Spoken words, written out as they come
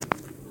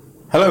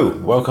Hello,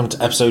 welcome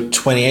to episode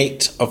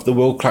 28 of the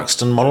Will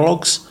Claxton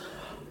monologues.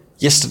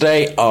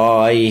 Yesterday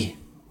I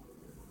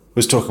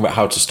was talking about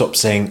how to stop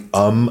saying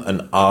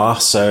and ah,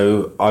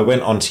 so I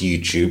went onto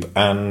YouTube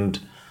and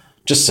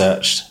just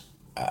searched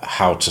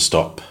how to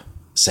stop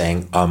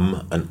saying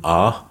and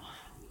ah,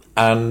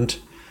 and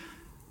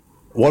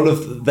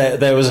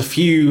there was a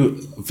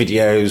few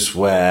videos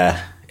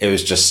where it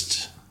was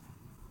just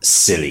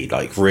silly,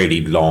 like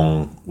really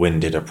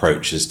long-winded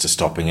approaches to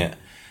stopping it.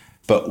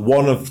 But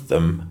one of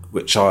them,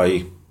 which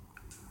I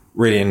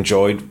really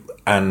enjoyed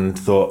and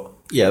thought,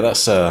 yeah, that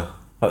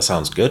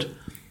sounds good,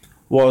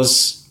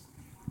 was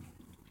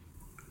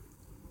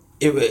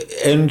it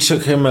only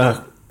took him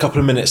a couple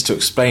of minutes to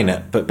explain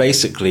it, but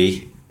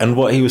basically, and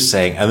what he was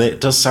saying, and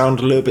it does sound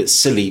a little bit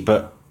silly,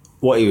 but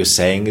what he was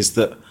saying is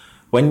that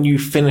when you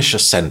finish a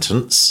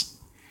sentence,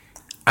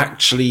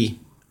 actually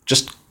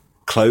just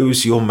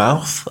close your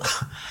mouth.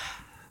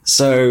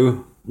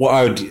 So what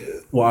I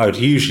would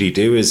usually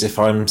do is if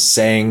I'm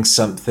saying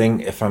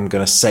something, if I'm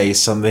going to say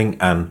something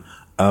and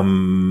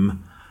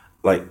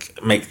like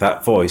make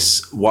that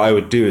voice, what I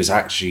would do is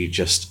actually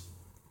just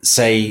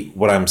say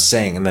what I'm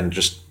saying and then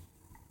just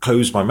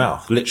close my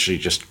mouth, literally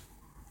just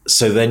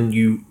so then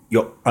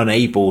you're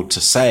unable to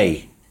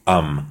say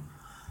And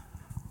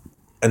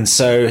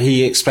so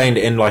he explained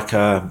it in like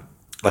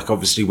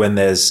obviously when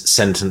there's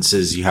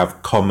sentences you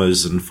have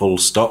commas and full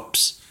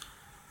stops.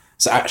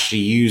 So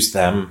actually use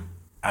them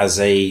as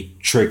a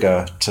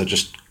trigger to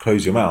just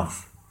close your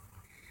mouth.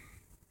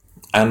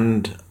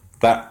 And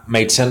that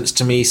made sense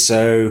to me.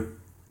 So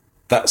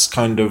that's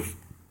kind of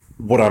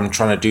what I'm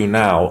trying to do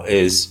now,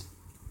 is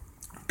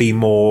be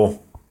more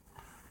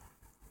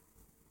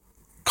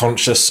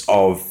conscious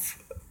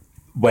of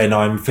when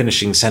I'm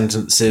finishing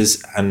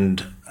sentences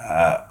and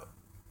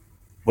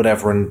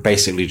whatever, and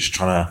basically just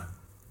trying to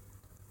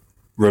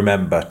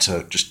remember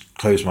to just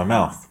close my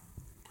mouth.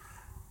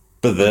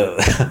 But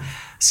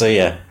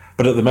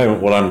but at the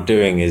moment, what I'm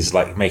doing is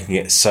like making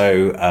it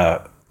so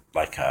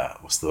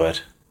what's the word?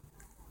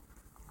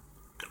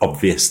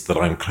 Obvious that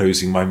I'm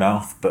closing my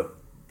mouth. But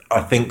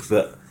I think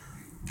that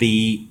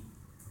the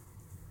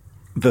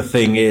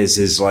thing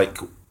is like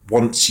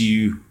once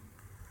you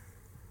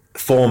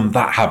form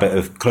that habit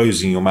of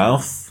closing your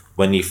mouth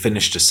when you've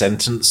finished a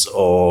sentence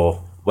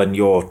or when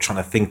you're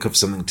trying to think of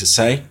something to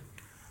say,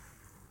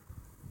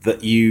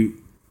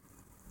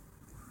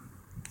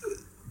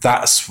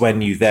 that's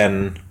when you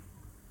then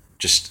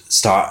just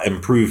start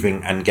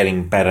improving and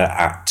getting better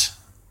at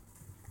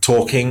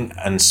talking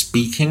and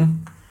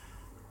speaking.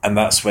 And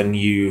that's when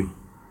you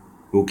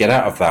will get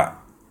out of that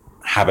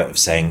habit of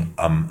saying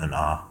and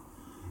ah.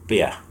 But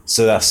yeah,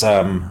 so that's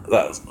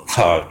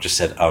I just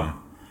said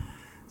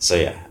So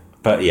yeah,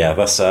 but yeah,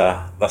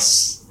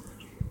 that's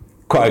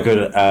quite a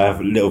good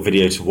little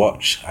video to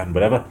watch and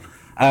whatever.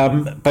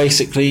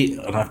 Basically,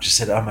 and I've just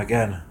said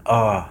again.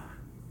 But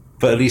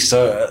at least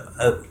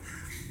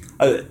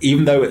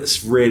even though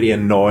it's really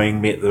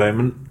annoying me at the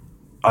moment,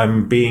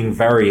 I'm being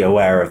very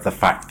aware of the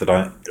fact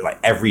that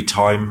every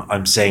time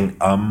I'm saying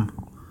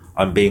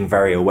I'm being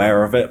very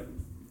aware of it.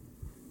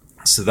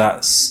 So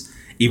that's,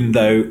 even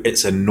though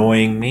it's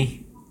annoying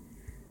me,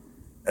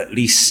 at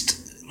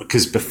least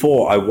because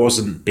before I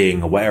wasn't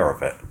being aware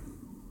of it,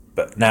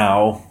 but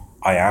now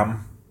I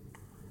am.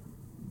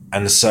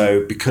 And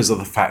so because of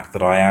the fact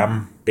that I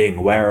am being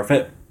aware of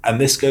it,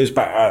 and this goes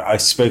back, I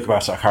spoke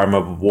about it, I can't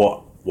remember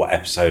what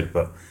episode,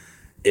 but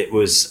it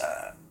was,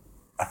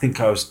 I think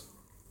I was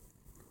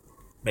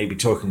maybe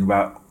talking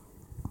about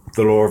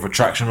the law of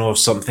attraction or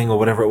something or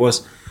whatever it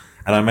was.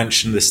 And I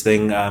mentioned this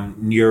thing,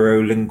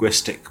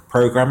 neuro-linguistic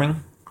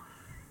programming.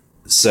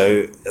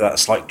 So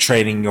that's like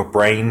training your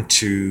brain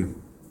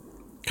to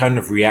kind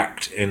of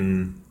react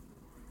in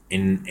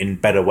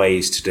better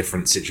ways to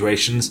different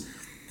situations.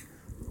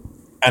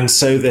 And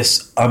so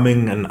this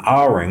umming and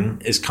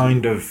ahhing is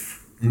kind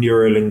of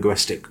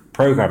neuro-linguistic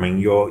programming.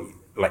 You're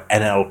like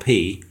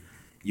NLP.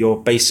 You're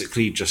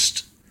basically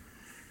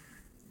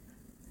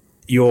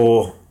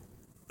you're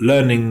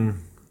learning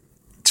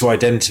to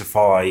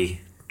identify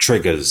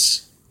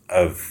triggers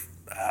of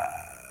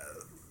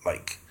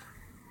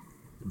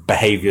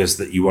behaviors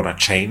that you want to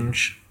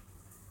change.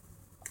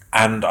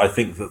 And I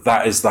think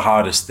that is the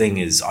hardest thing,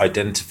 is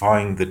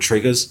identifying the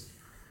triggers.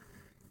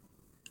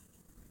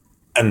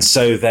 And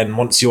so then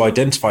once you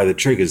identify the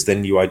triggers,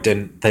 then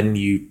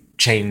you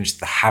change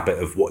the habit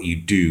of what you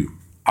do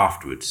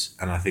afterwards.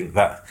 And I think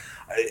that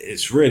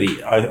it's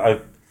really, I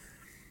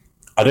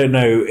don't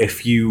know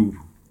if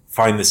you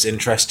find this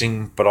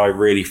interesting, but I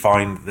really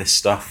find this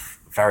stuff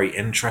very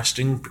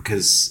interesting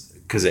because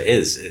it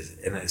is,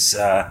 and it's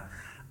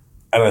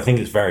and I think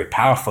it's very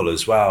powerful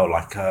as well.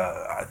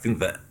 I think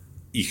that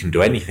you can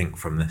do anything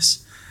from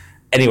this.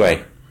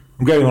 Anyway,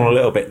 I'm going on a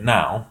little bit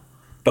now,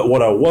 but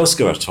what I was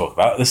going to talk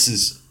about, this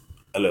is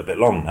a little bit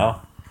long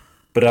now,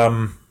 but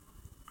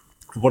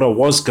what I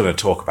was going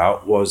to talk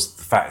about was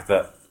the fact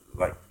that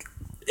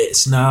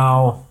it's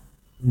now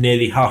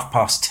nearly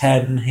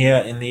 10:30 here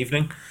in the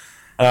evening.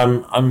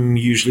 I'm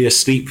usually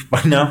asleep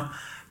by now,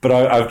 but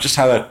I've just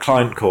had a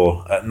client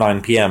call at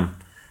 9 p.m.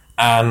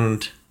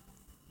 and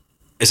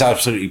it's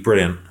absolutely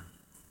brilliant.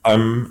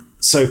 I'm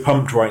so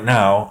pumped right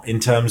now in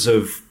terms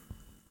of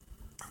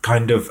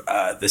kind of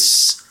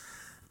this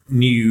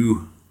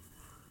new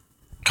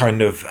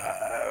kind of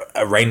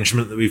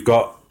arrangement that we've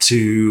got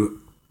to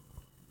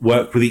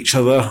work with each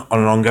other on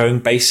an ongoing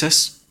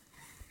basis.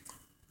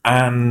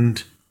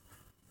 And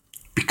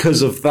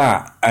because of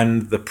that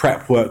and the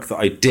prep work that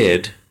I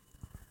did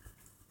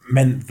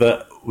meant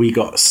that we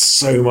got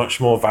so much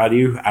more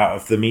value out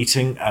of the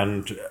meeting.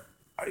 And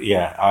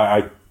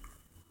I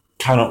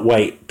cannot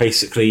wait.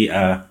 Basically,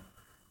 well,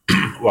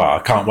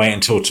 I can't wait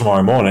until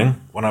tomorrow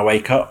morning when I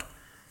wake up,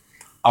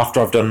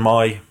 after I've done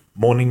my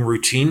morning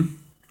routine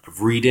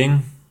of reading,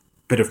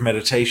 a bit of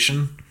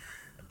meditation,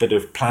 a bit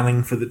of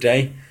planning for the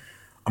day.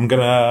 I'm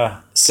going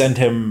to send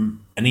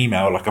him an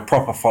email, like a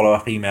proper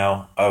follow-up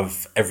email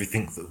of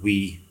everything that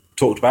we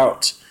talked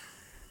about.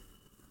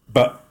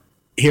 But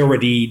he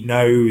already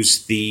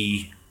knows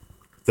the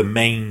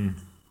main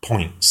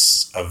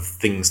points of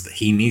things that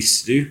he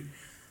needs to do.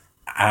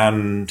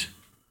 And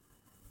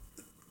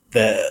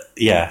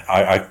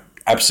I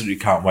absolutely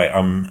can't wait.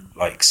 I'm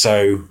like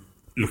so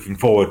looking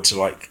forward to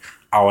like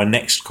our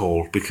next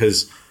call,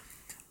 because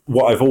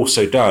what I've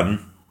also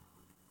done,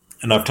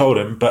 and I've told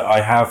him, but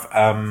I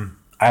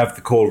have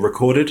the call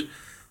recorded.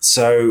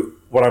 So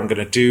what I'm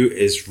going to do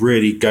is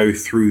really go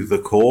through the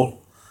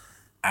call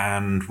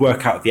and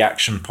work out the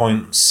action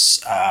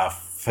points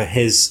for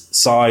his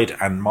side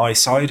and my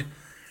side.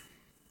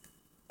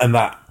 And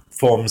that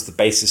forms the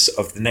basis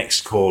of the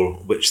next call,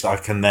 which I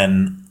can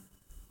then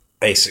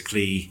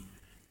basically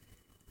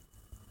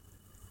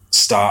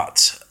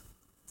start.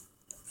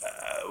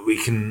 We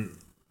can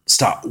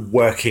start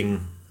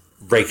working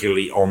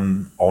regularly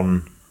on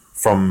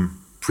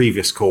from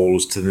previous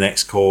calls to the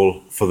next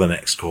call for the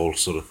next call,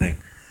 sort of thing.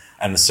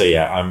 And so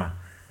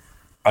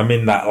I'm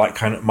in that, like,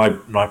 kind of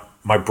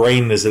my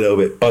brain is a little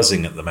bit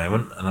buzzing at the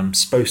moment, and I'm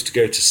supposed to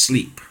go to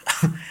sleep.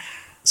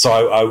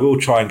 So I will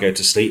try and go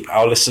to sleep.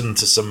 I'll listen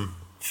to some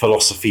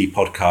philosophy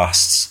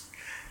podcasts.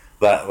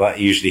 That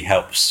usually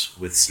helps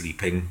with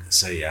sleeping.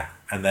 So yeah,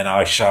 and then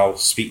I shall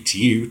speak to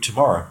you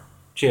tomorrow.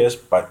 Cheers.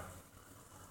 Bye.